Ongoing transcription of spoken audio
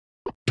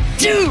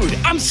Dude,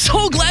 I'm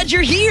so glad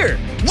you're here!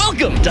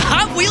 Welcome to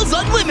Hot Wheels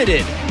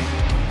Unlimited!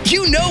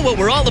 You know what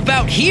we're all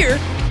about here.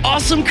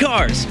 Awesome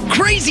cars,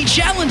 crazy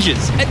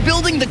challenges, and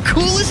building the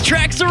coolest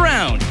tracks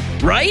around,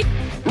 right?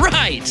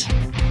 Right!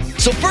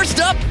 So first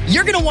up,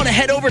 you're gonna wanna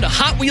head over to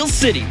Hot Wheels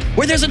City,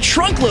 where there's a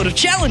trunkload of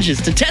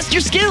challenges to test your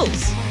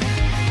skills.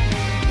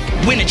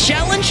 Win a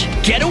challenge,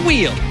 get a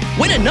wheel.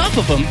 Win enough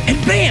of them, and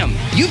bam,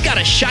 you've got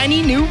a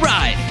shiny new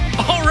ride.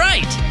 All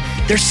right,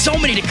 there's so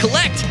many to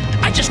collect,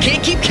 I just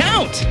can't keep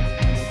count.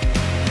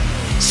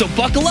 So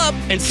buckle up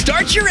and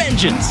start your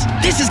engines.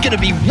 This is gonna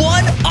be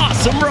one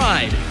awesome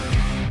ride.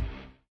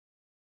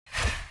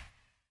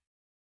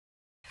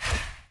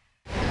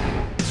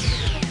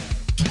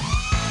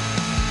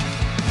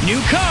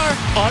 New car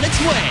on its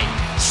way.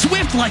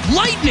 Swift like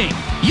lightning.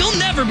 You'll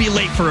never be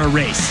late for a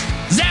race.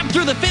 Zap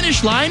through the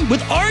finish line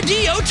with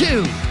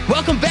RDO2.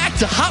 Welcome back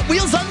to Hot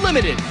Wheels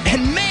Unlimited.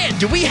 And man,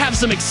 do we have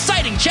some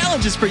exciting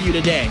challenges for you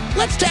today.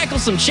 Let's tackle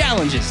some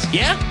challenges,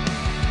 yeah?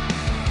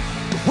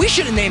 We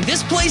should have named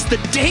this place the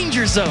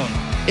Danger Zone.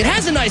 It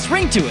has a nice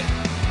ring to it.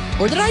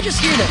 Or did I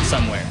just hear that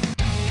somewhere?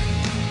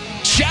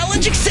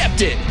 Challenge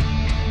accepted.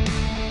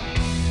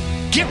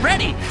 Get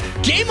ready.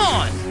 Game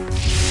on.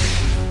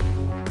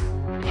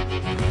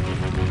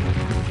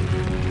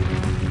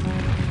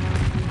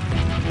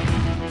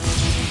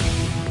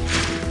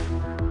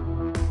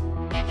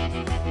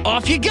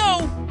 Off you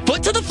go.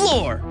 Foot to the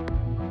floor.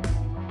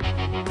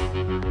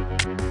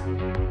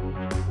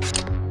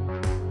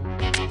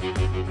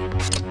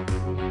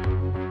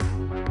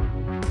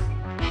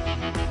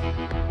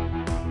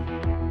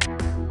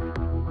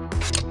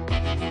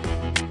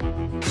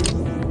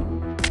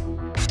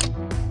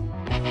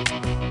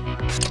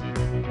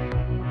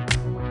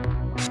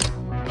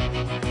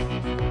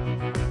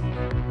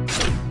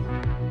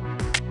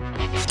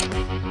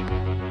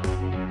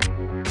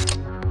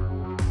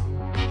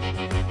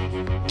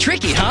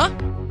 Tricky, huh?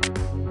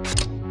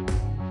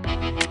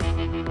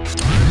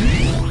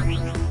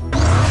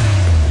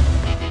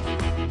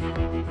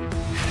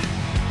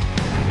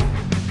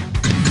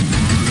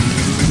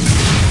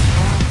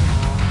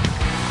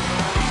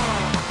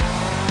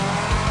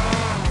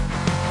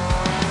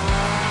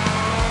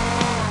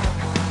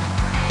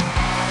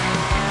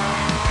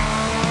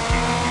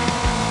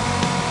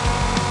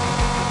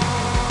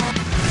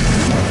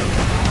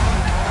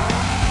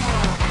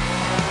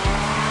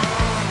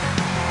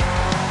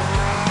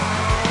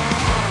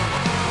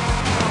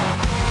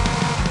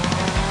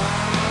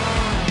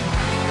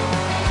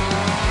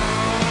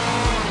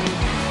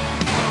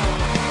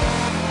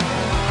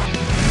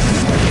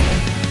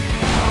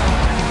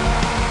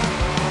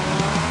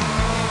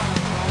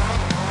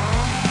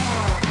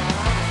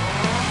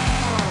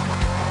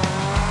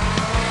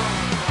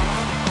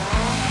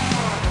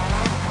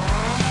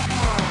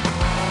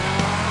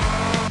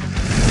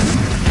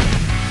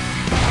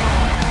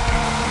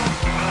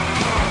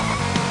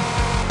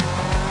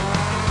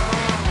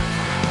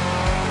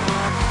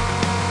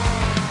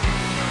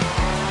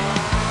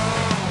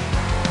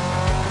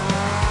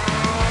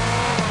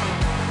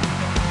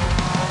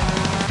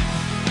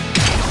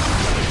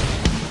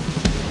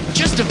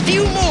 Just a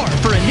few more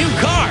for a new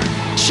car.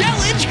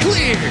 Challenge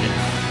cleared.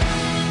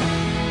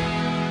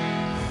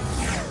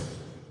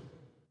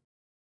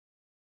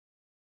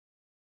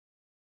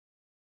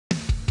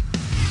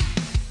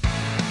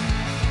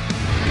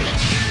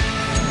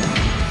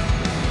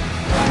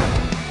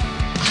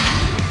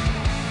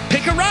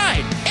 Pick a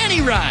ride,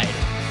 any ride.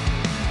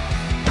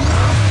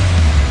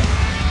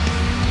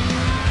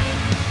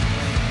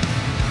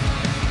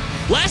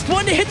 Last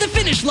one to hit the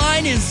finish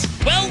line is,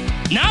 well,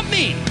 not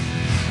me.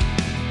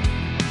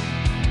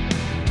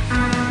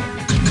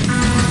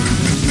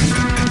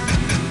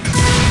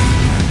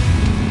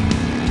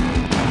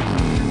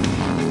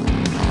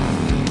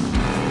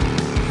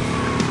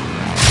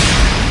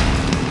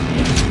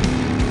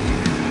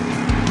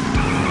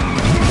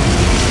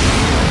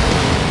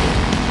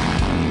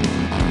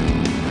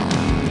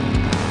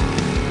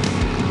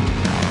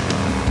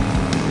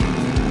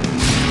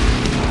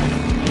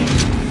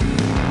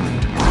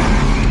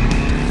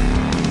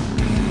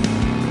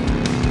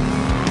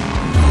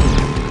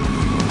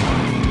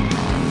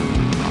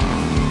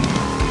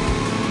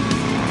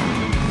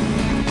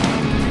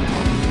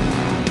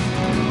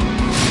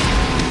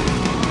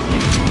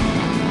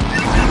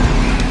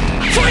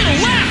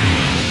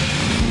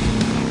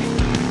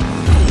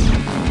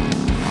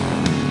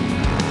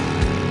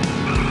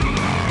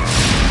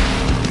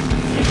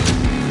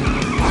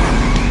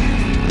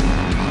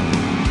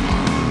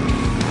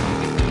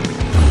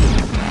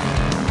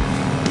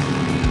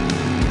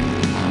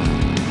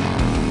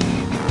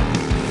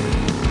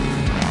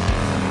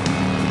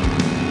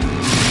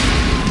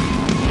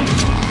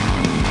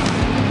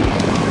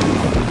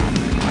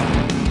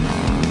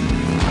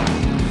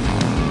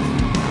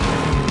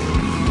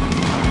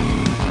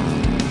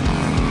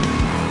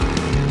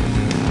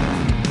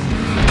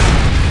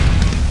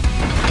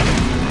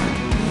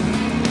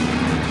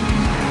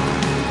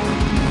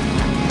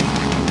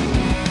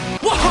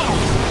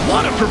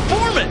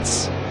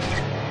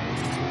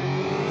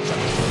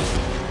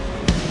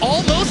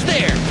 Almost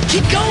there.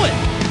 Keep going.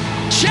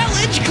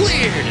 Challenge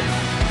cleared.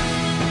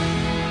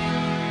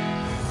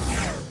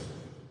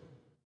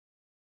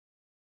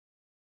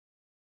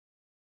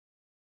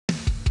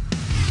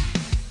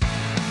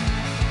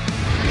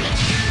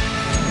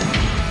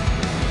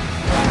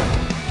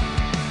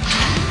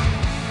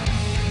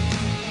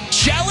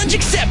 Challenge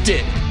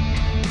accepted.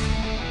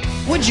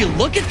 Would you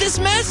look at this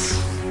mess?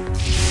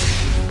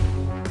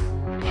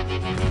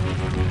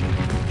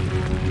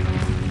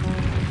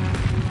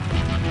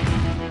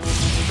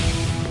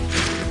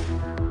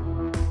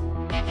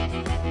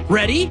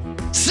 Ready,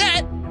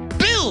 set,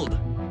 build!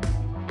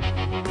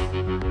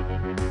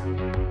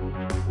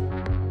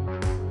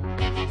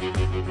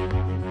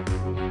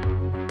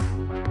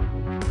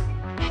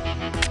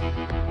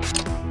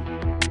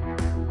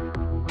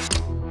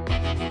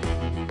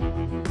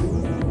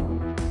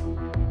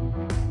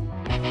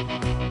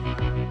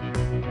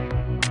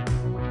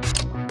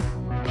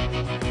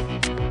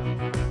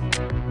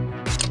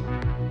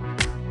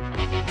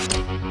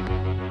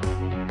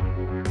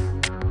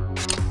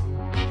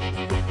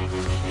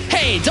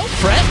 Hey, don't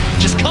fret,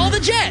 just call the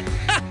jet.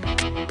 Ha!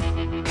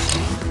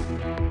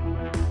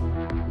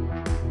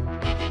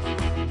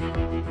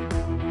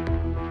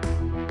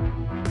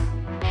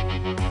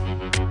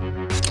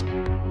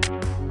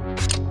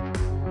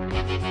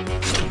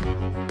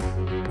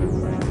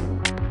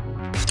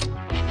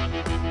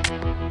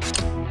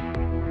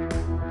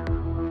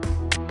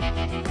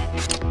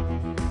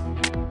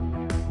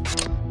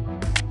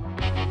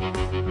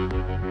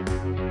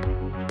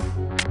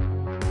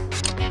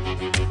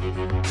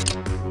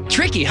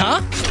 Tricky,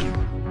 huh?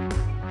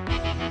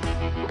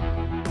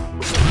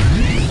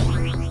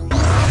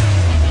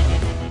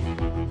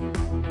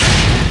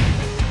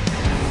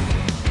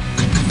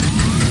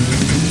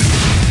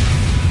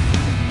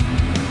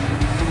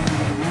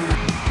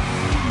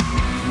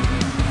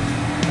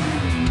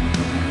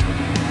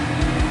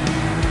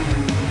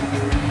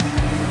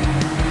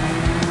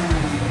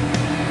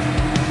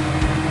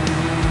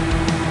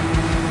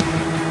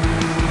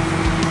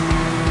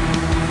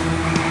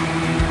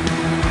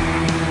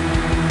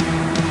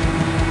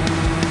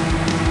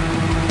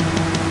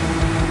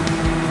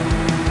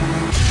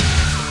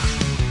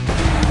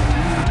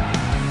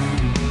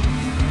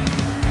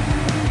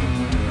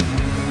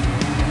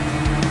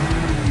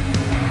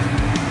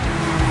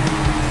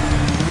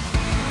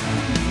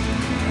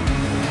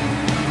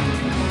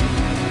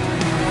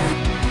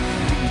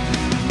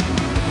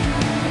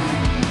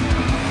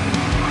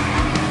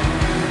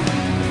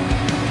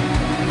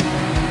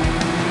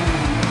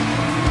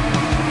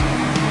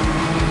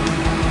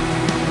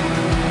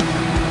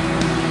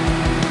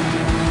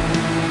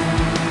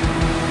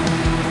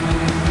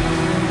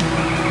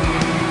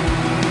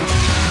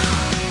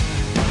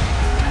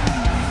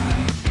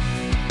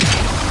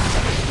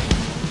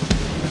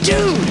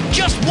 Dude,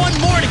 just one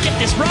more to get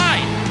this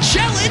ride.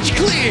 Challenge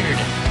cleared.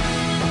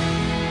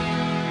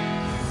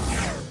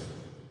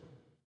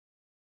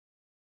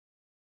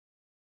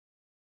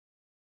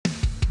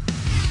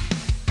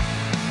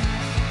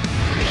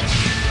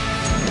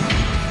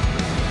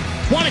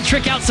 Want to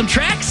trick out some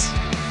tracks?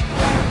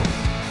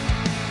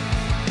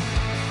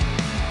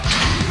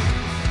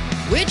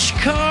 Which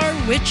car,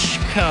 which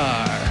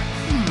car?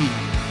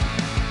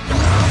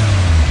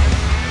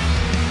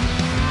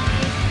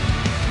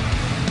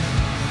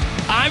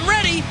 I'm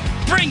ready.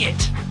 Bring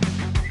it.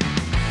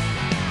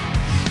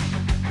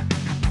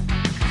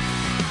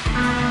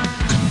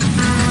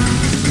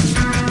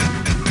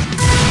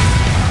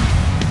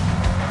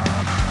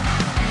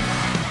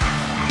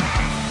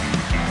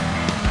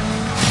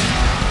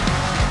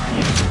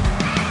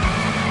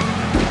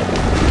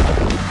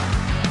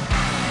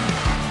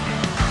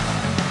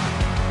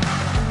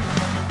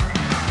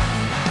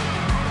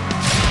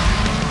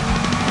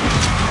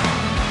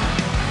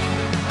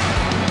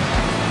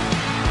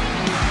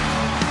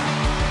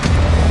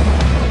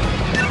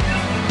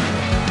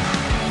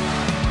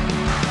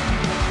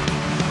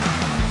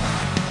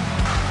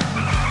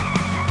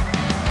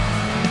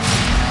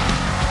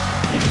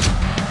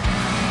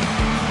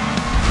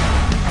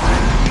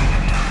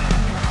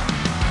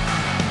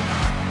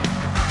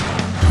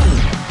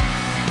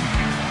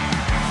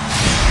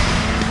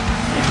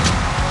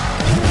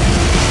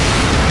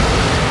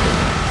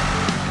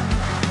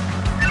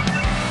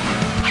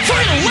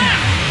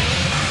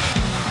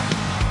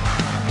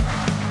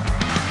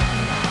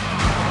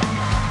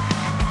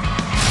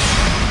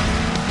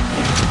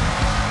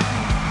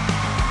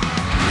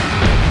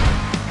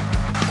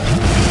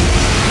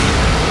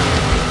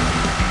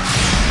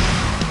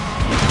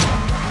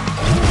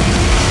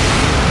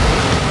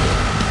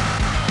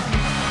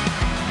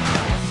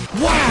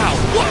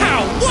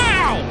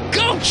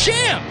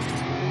 Champ!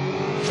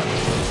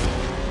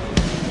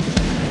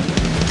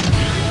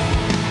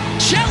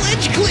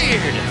 Challenge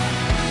cleared!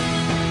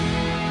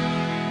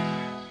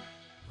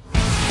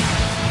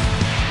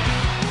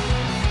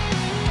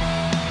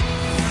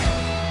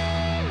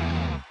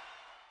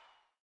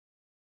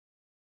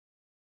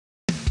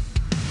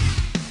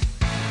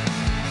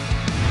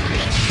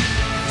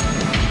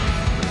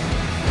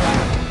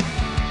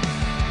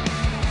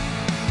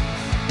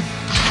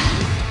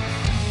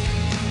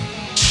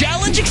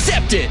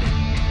 accepted.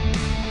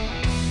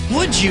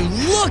 Would you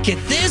look at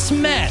this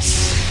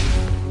mess?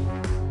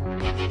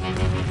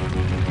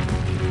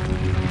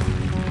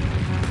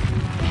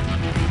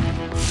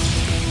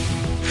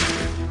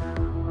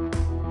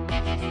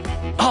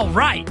 All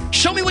right,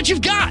 show me what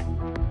you've got.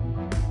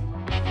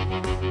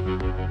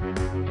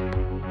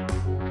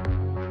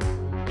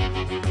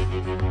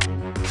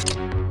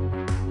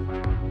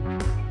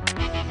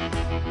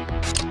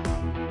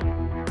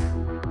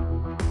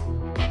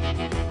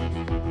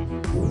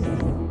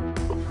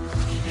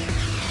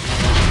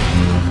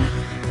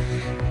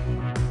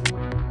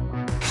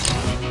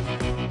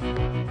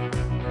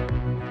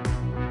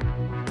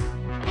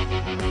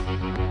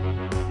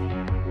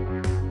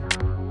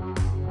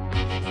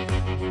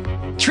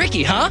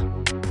 Tricky, huh?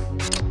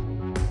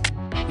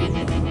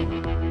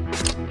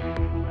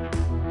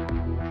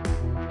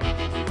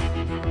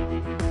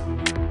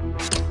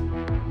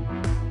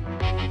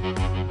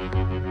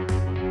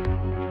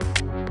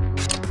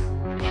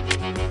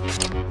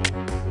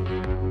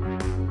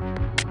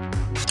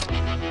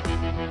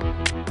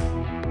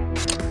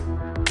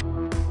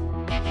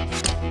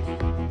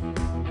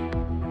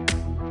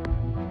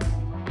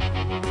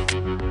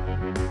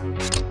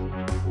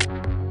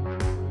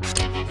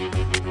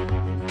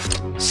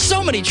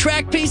 So many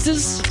track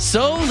pieces,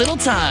 so little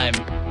time.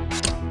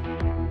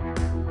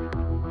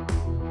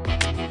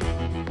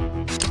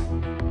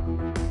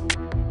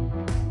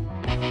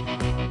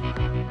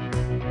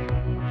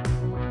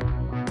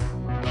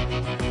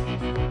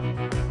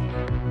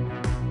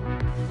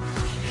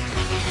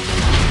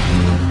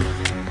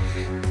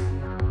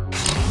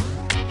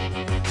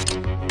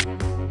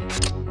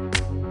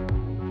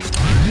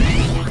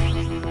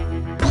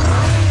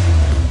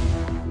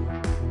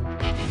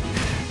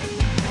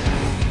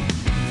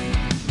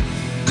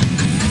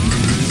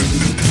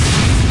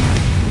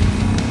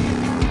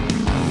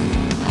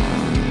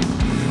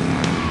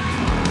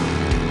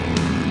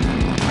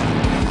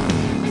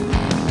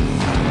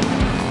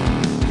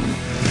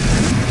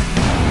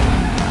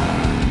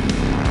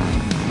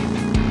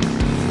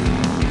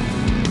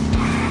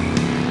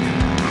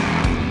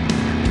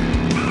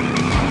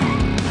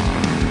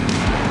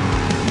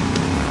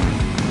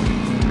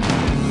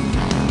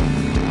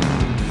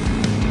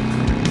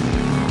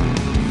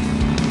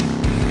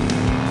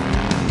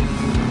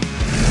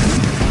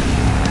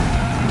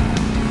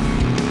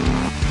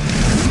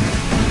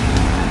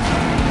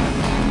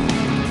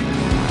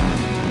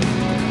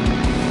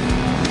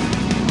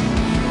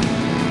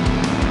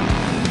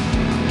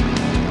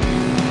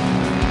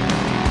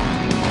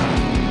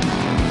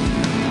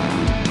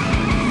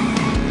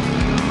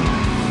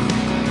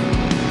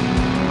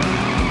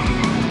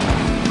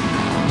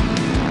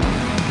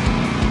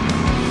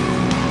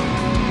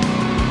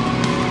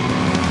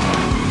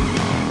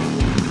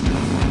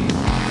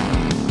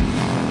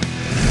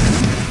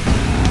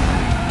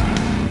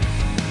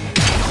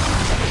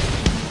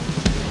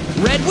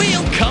 Red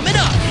wheel coming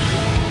up.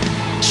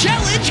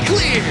 Challenge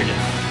cleared.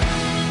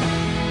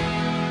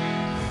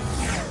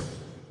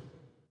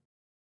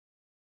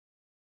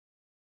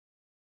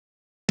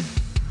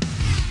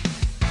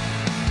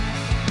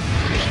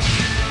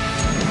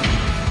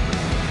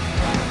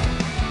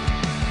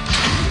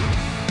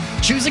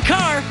 Choose a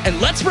car and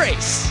let's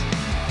race.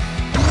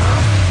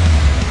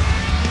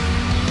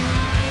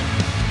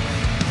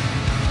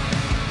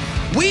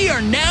 We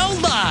are now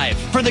live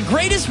for the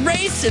greatest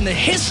race in the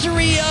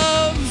history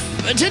of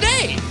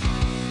today.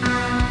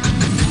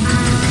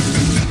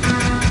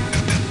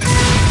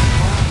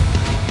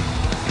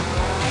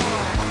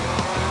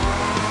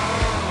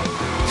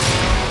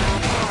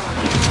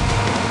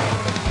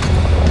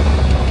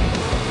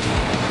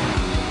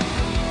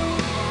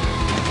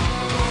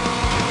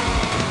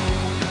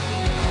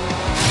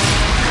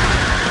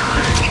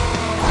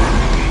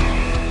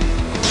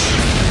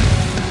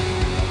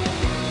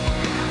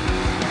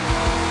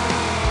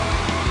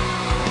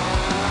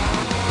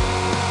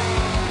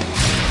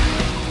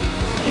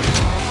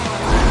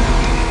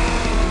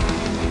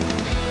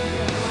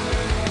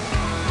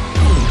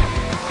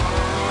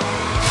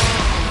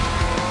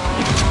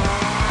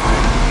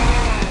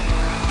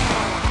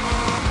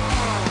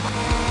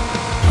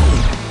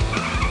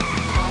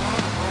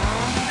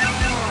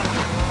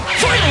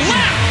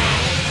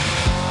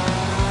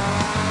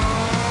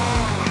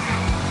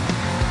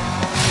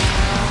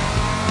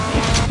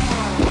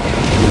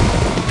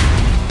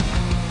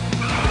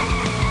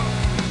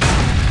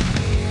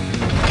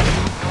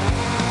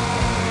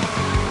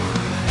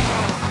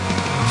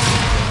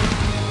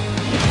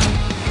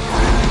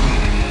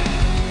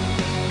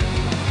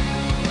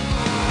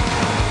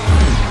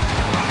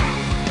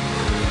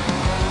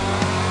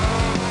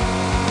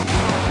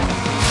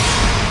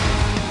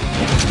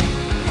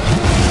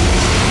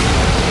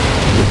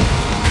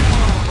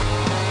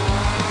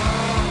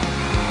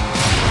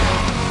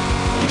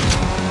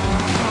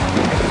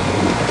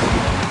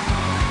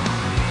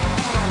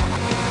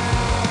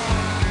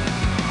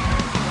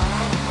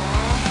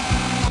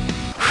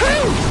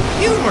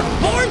 You were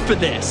born for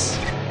this!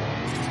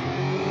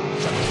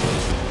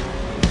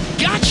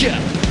 Gotcha!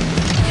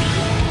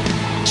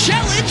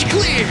 Challenge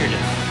cleared!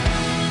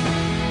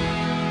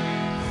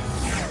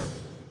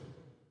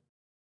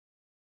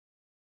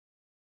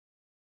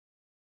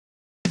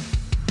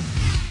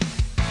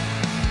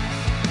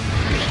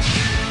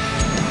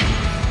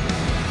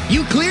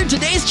 You cleared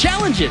today's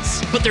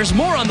challenges, but there's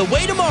more on the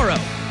way tomorrow.